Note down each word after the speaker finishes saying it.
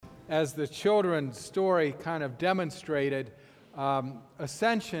as the children's story kind of demonstrated,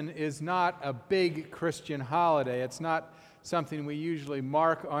 Ascension is not a big Christian holiday. It's not something we usually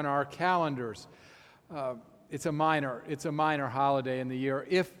mark on our calendars. It's a minor holiday in the year,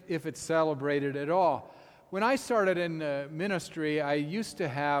 if it's celebrated at all. When I started in ministry, I used to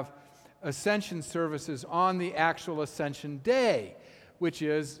have Ascension services on the actual Ascension Day, which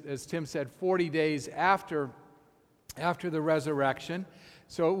is, as Tim said, 40 days after the resurrection.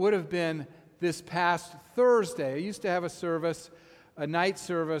 So it would have been this past Thursday. I used to have a night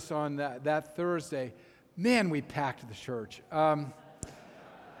service on that Thursday. Man, we packed the church. I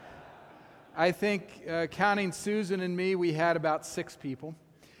think, counting Susan and me, we had about 6 people.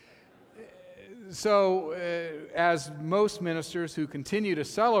 So, as most ministers who continue to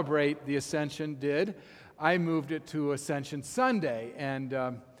celebrate the Ascension did, I moved it to Ascension Sunday, and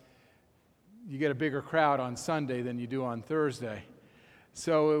you get a bigger crowd on Sunday than you do on Thursday.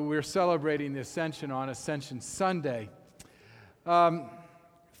 So we're celebrating the Ascension on Ascension Sunday.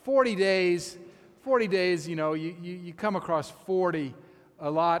 40 days, you come across 40 a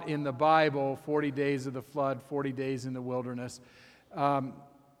lot in the Bible, 40 days of the flood, 40 days in the wilderness.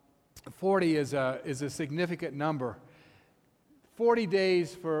 40 is a significant number. 40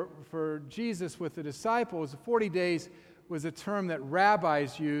 days for Jesus with the disciples, 40 days was a term that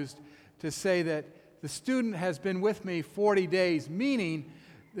rabbis used to say that the student has been with me 40 days, meaning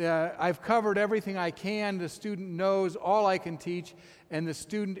I've covered everything I can, the student knows all I can teach, and the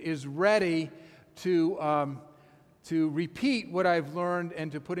student is ready to repeat what I've learned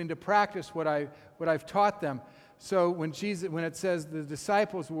and to put into practice what I've taught them. So when it says the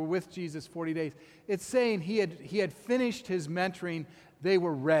disciples were with Jesus 40 days, it's saying he had finished his mentoring. They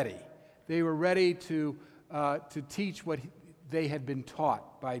were ready. They were ready to teach what they had been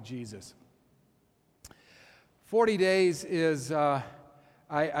taught by Jesus. 40 days is.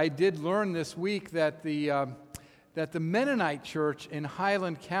 I did learn this week that the Mennonite Church in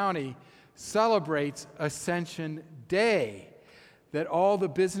Highland County celebrates Ascension Day. That all the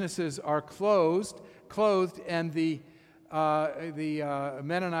businesses are closed, and the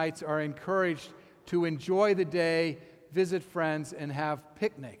Mennonites are encouraged to enjoy the day, visit friends, and have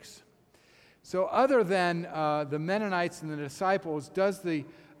picnics. So other than the Mennonites and the disciples, does the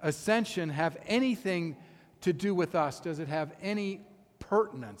Ascension have anything to do with us? Does it have any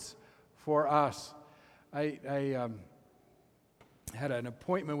pertinence for us? I had an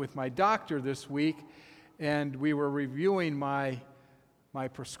appointment with my doctor this week, and we were reviewing my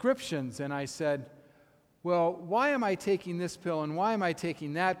prescriptions, and I said, well, why am I taking this pill and why am I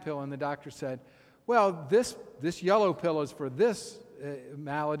taking that pill? And the doctor said, well, this yellow pill is for this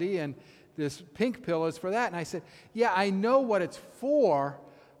malady and this pink pill is for that. And I said, yeah, I know what it's for,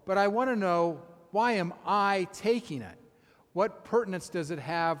 but I want to know, why am I taking it? What pertinence does it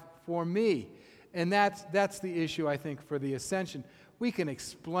have for me? And that's the issue, I think, for the Ascension. We can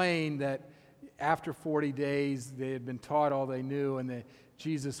explain that after 40 days they had been taught all they knew and that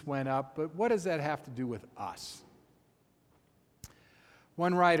Jesus went up, but what does that have to do with us?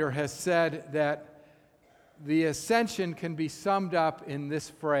 One writer has said that the Ascension can be summed up in this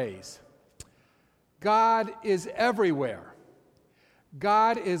phrase: God is everywhere.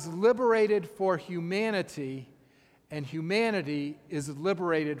 God is liberated for humanity, and humanity is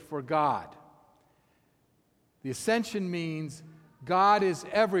liberated for God. The Ascension means God is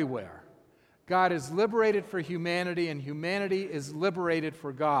everywhere. God is liberated for humanity, and humanity is liberated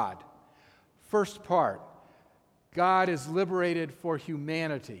for God. First part, God is liberated for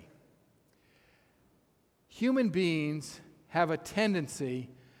humanity. Human beings have a tendency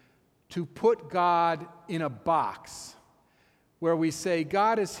to put God in a box where we say,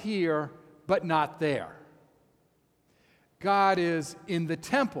 God is here, but not there. God is in the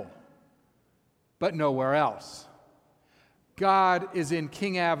temple, but nowhere else. God is in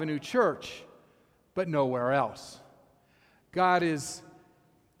King Avenue Church, but nowhere else. God is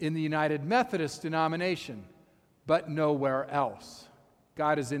in the United Methodist denomination, but nowhere else.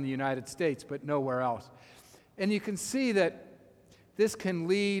 God is in the United States, but nowhere else. And you can see that this can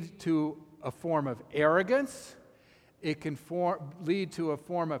lead to a form of arrogance. It can lead to a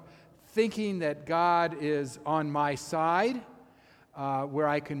form of thinking that God is on my side, where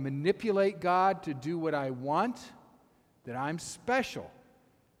I can manipulate God to do what I want, that I'm special,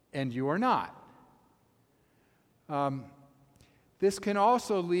 and you are not. This can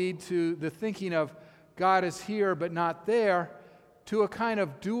also lead to the thinking of God is here but not there, to a kind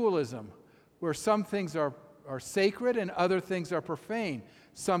of dualism, where some things are sacred and other things are profane.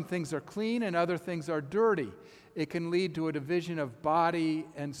 Some things are clean and other things are dirty. It can lead to a division of body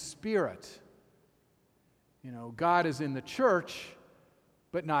and spirit. God is in the church,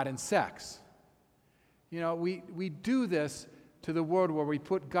 but not in sex. We do this to the world where we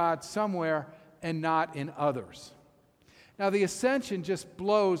put God somewhere and not in others. Now, the ascension just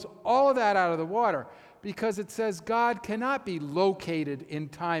blows all of that out of the water because it says God cannot be located in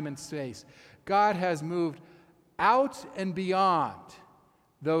time and space. God has moved out and beyond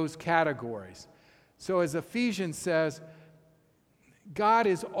those categories. So as Ephesians says, God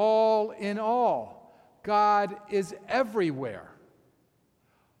is all in all. God is everywhere.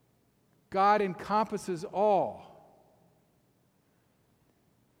 God encompasses all.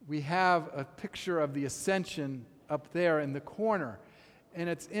 We have a picture of the ascension up there in the corner. And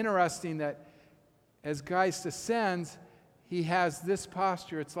it's interesting that as Christ ascends, he has this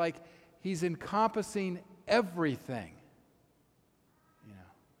posture. It's like he's encompassing everything.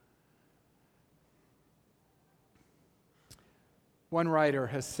 One writer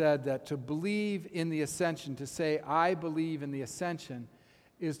has said that to believe in the ascension, to say, I believe in the ascension,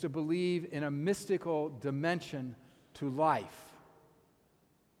 is to believe in a mystical dimension to life.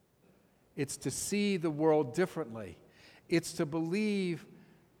 It's to see the world differently. It's to believe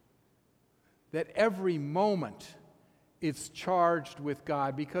that every moment it's charged with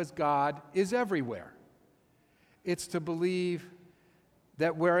God because God is everywhere. It's to believe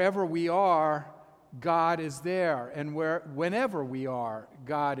that wherever we are, God is there, and whenever we are,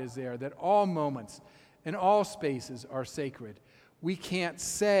 God is there, that all moments and all spaces are sacred. We can't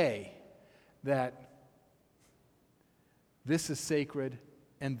say that this is sacred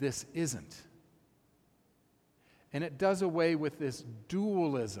and this isn't. And it does away with this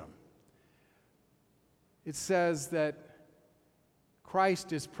dualism. It says that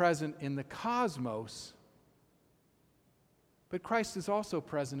Christ is present in the cosmos, but Christ is also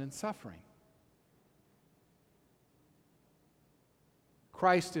present in suffering.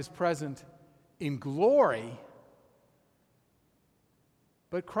 Christ is present in glory,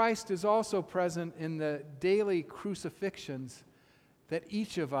 but Christ is also present in the daily crucifixions that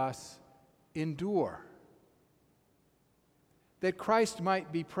each of us endure. That Christ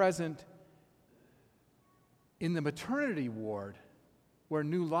might be present in the maternity ward where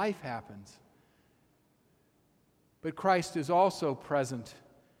new life happens, but Christ is also present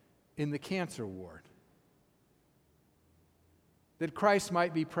in the cancer ward. That Christ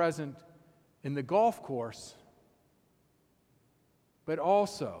might be present in the golf course, but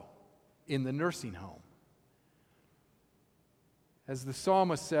also in the nursing home. As the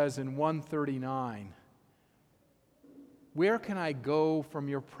psalmist says in 139, where can I go from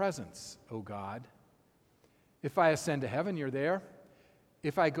your presence, O God? If I ascend to heaven, you're there.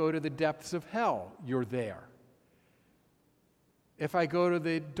 If I go to the depths of hell, you're there. If I go to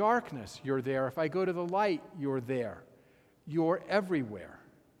the darkness, you're there. If I go to the light, you're there. You're everywhere.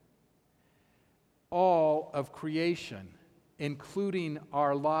 All of creation, including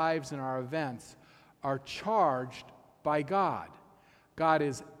our lives and our events, are charged by God. God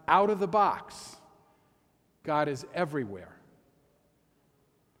is out of the box. God is everywhere.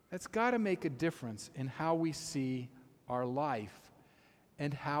 That's got to make a difference in how we see our life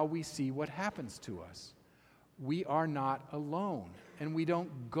and how we see what happens to us. We are not alone, and we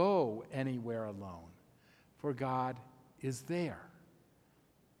don't go anywhere alone, for God is there.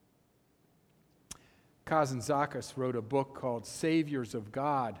 Kazantzakis wrote a book called Saviors of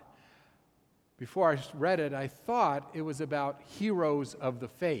God. Before I read it, I thought it was about heroes of the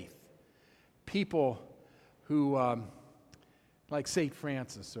faith, people who, like St.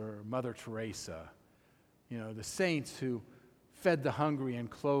 Francis or Mother Teresa, the saints who fed the hungry and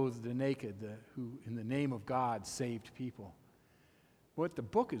clothed the naked, who in the name of God saved people. What the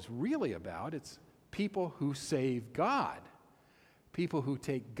book is really about, it's people who save God, people who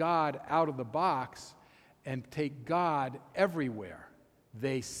take God out of the box and take God everywhere.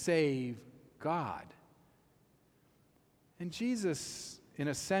 They save God. And Jesus, in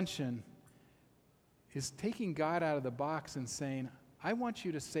Ascension, is taking God out of the box and saying, I want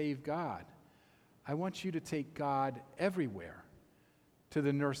you to save God. I want you to take God everywhere, to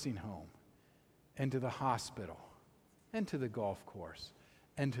the nursing home, and to the hospital, and to the golf course,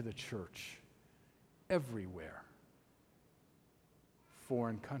 and to the church. Everywhere.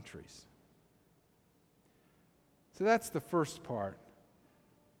 Foreign countries. So that's the first part.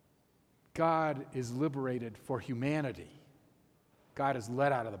 God is liberated for humanity. God is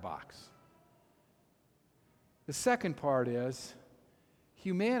let out of the box. The second part is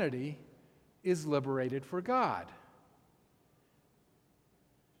humanity is liberated for God.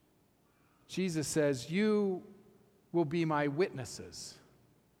 Jesus says, you will be my witnesses.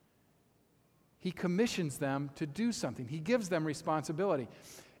 He commissions them to do something. He gives them responsibility.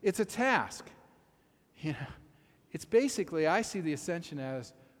 It's a task. It's basically, I see the ascension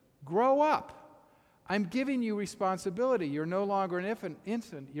as, grow up. I'm giving you responsibility. You're no longer an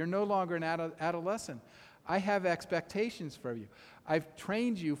infant. You're no longer an adolescent. I have expectations for you. I've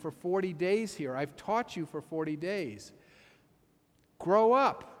trained you for 40 days here. I've taught you for 40 days. Grow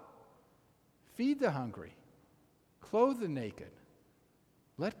up. Feed the hungry. Clothe the naked.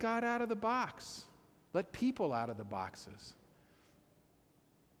 Let God out of the box. Let people out of the boxes.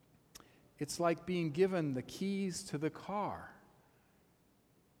 It's like being given the keys to the car.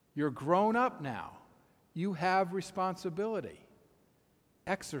 You're grown up now. You have responsibility.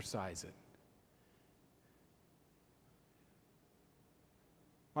 Exercise it.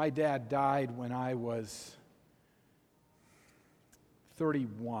 My dad died when I was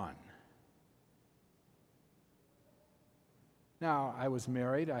 31. Now, I was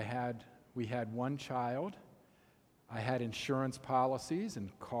married. We had one child. I had insurance policies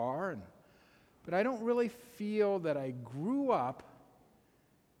and car, but I don't really feel that I grew up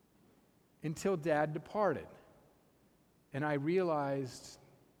until Dad departed. And I realized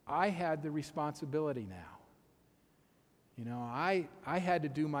I had the responsibility now. You know, I had to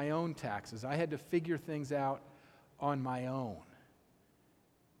do my own taxes. I had to figure things out on my own.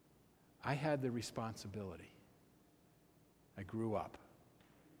 I had the responsibility. I grew up.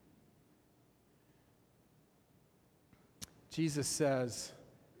 Jesus says,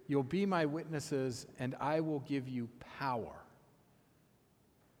 "You'll be my witnesses, and I will give you power."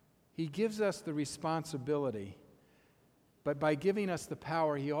 He gives us the responsibility, but by giving us the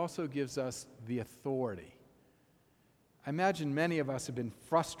power, he also gives us the authority. I imagine many of us have been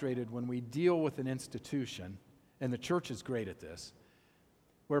frustrated when we deal with an institution, and the church is great at this,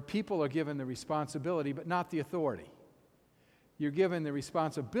 where people are given the responsibility but not the authority. You're given the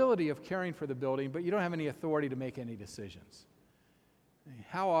responsibility of caring for the building, but you don't have any authority to make any decisions.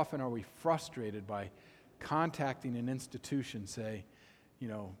 How often are we frustrated by contacting an institution, say,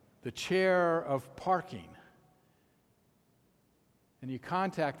 the chair of parking, and you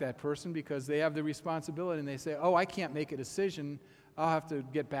contact that person because they have the responsibility, and they say, "Oh, I can't make a decision. I'll have to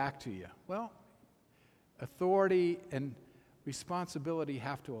get back to you." Well, authority and responsibility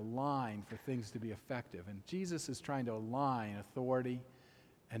have to align for things to be effective, and Jesus is trying to align authority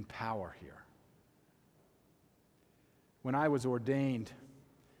and power here. When I was ordained,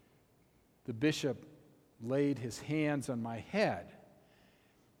 the bishop laid his hands on my head,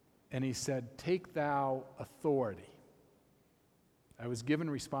 and he said, "Take thou authority." I was given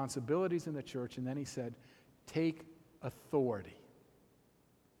responsibilities in the church, and then he said, "Take authority."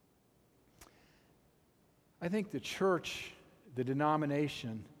 I think the church, the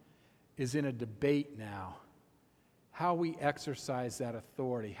denomination, is in a debate now, how we exercise that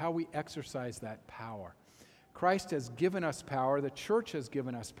authority, how we exercise that power. Christ has given us power, the church has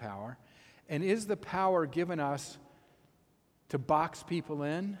given us power, and is the power given us to box people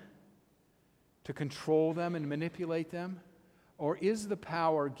in, to control them and manipulate them? Or is the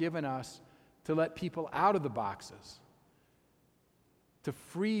power given us to let people out of the boxes, to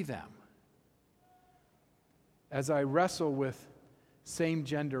free them? As I wrestle with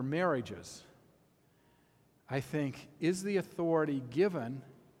same-gender marriages, I think, is the authority given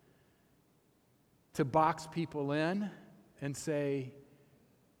to box people in and say,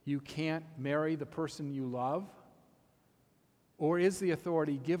 you can't marry the person you love? Or is the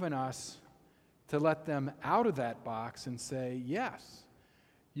authority given us to let them out of that box and say, yes,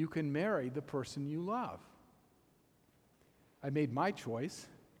 you can marry the person you love? I made my choice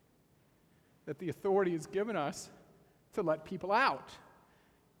that the authority is given us to let people out,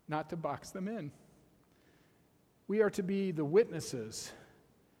 not to box them in. We are to be the witnesses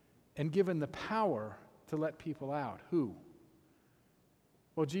and given the power to let people out. Who?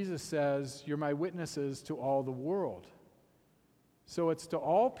 Well, Jesus says, "You're my witnesses to all the world." So it's to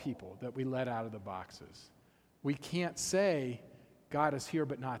all people that we let out of the boxes. We can't say God is here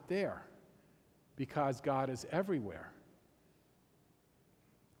but not there, because God is everywhere.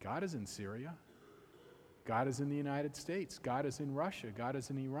 God is in Syria. God is in the United States. God is in Russia. God is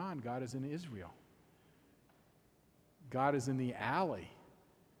in Iran. God is in Israel. God is in the alley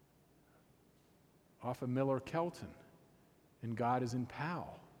off of Miller Kelton, and God is in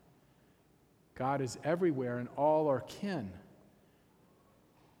Powell. God is everywhere, and all are kin.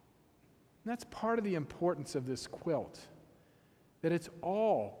 And that's part of the importance of this quilt, that it's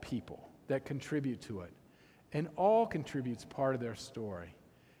all people that contribute to it, and all contributes part of their story,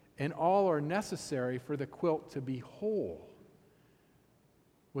 and all are necessary for the quilt to be whole.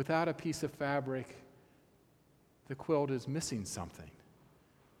 Without a piece of fabric, the quilt is missing something.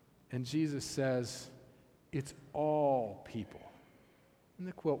 And Jesus says, it's all people. And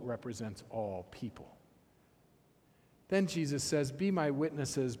the quilt represents all people. Then Jesus says, be my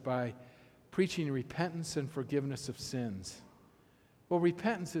witnesses by preaching repentance and forgiveness of sins. Well,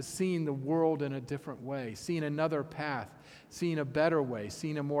 repentance is seeing the world in a different way, seeing another path, seeing a better way,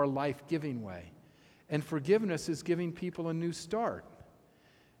 seeing a more life-giving way. And forgiveness is giving people a new start.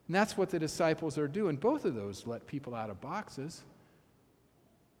 And that's what the disciples are doing. Both of those let people out of boxes.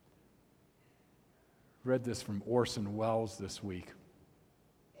 Read this from Orson Welles this week.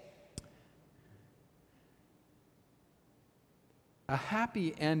 A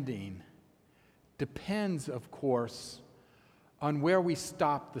happy ending depends, of course, on where we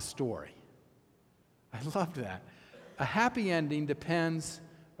stop the story. I love that. A happy ending depends,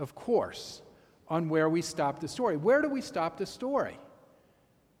 of course, on where we stop the story. Where do we stop the story?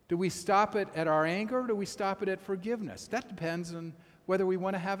 Do we stop it at our anger, or do we stop it at forgiveness? That depends on whether we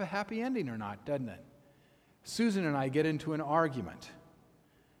want to have a happy ending or not, doesn't it? Susan and I get into an argument.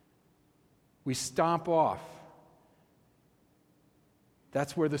 We stomp off.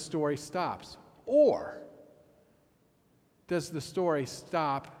 That's where the story stops. Or does the story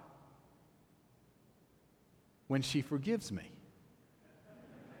stop when she forgives me?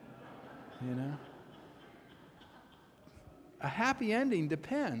 You know? A happy ending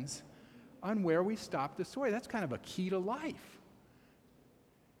depends on where we stop the story. That's kind of a key to life.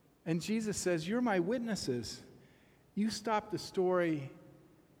 And Jesus says, you're my witnesses. You stop the story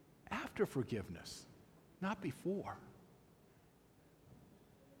after forgiveness, not before.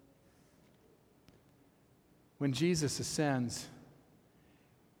 When Jesus ascends,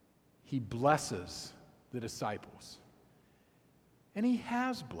 he blesses the disciples. And he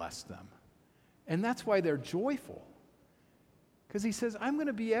has blessed them. And that's why they're joyful. Because he says, I'm going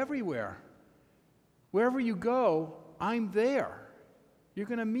to be everywhere. Wherever you go, I'm there. You're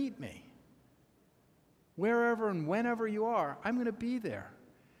going to meet me. Wherever and whenever you are, I'm going to be there.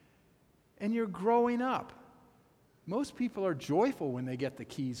 And you're growing up. Most people are joyful when they get the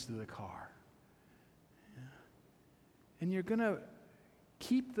keys to the car. And you're going to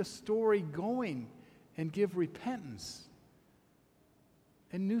keep the story going and give repentance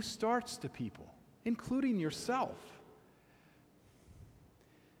and new starts to people, including yourself.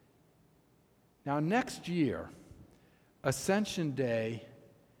 Now, next year, Ascension Day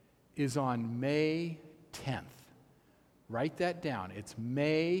is on May 10th. Write that down. It's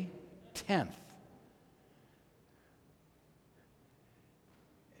May 10th.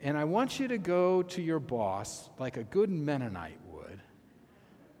 And I want you to go to your boss, like a good Mennonite would,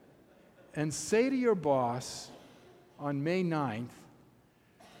 and say to your boss on May 9th,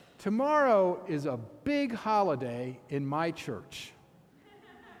 tomorrow is a big holiday in my church.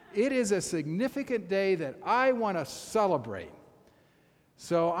 It is a significant day that I want to celebrate.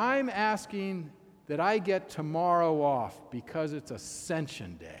 So I'm asking that I get tomorrow off because it's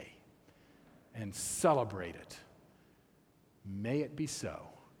Ascension Day, and celebrate it. May it be so.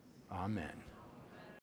 Amen.